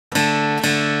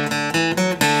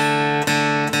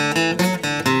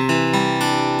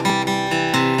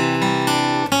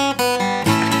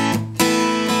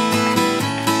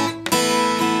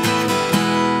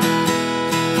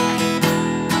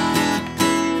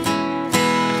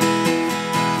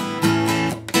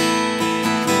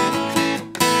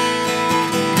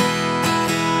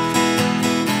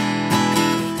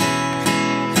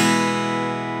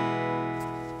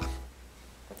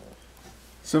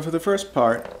So for the first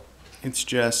part, it's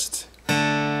just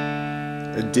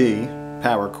a D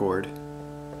power chord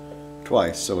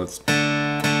twice. So it's,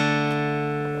 and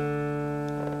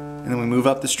then we move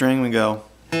up the string, we go.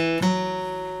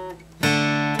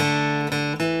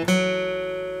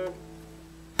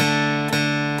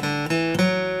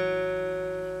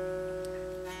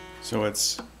 So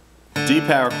it's D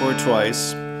power chord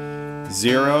twice,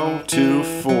 0, 2,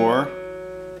 4,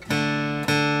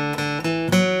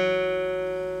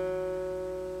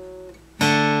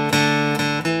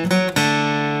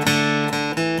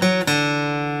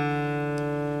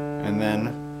 and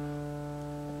then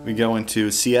we go into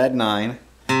C add 9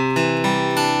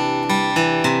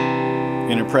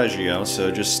 in arpeggio,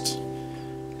 so just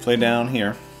play down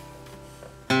here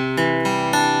and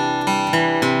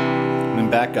then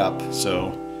back up,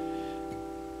 so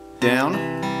down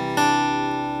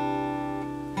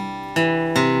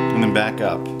and then back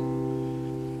up,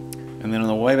 and then on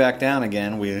the way back down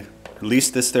again we release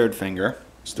this third finger,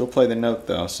 still play the note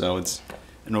though, so it's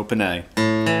an open A.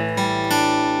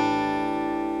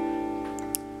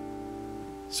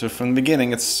 So from the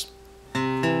beginning it's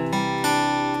and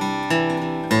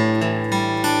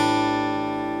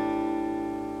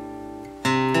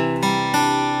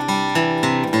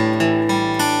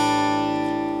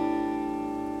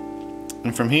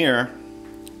from here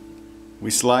we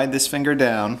slide this finger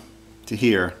down to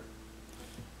here.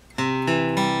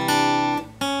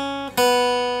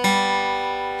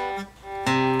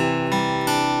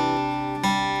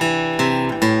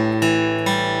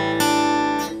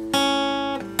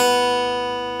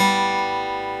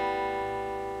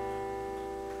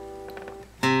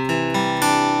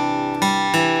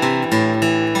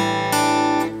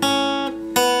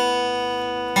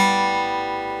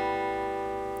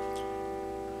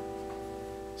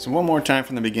 So one more time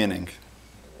from the beginning.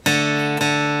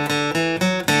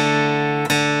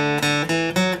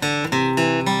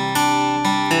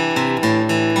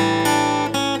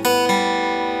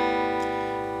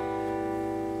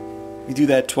 We do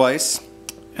that twice,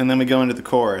 and then we go into the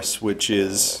chorus, which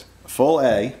is full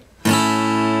A,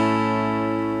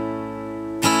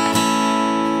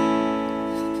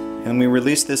 and we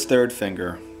release this third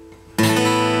finger.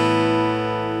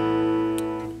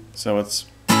 So it's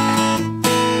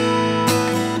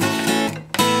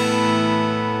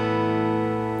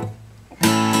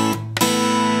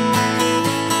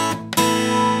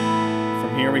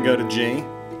here we go to G.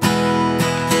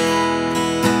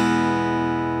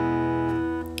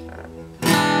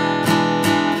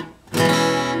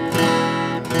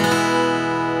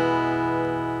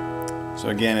 So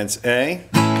again it's A,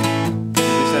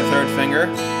 release that third finger,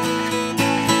 and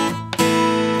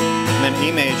then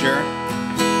E major,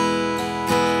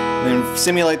 and then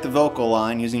simulate the vocal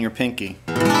line using your pinky.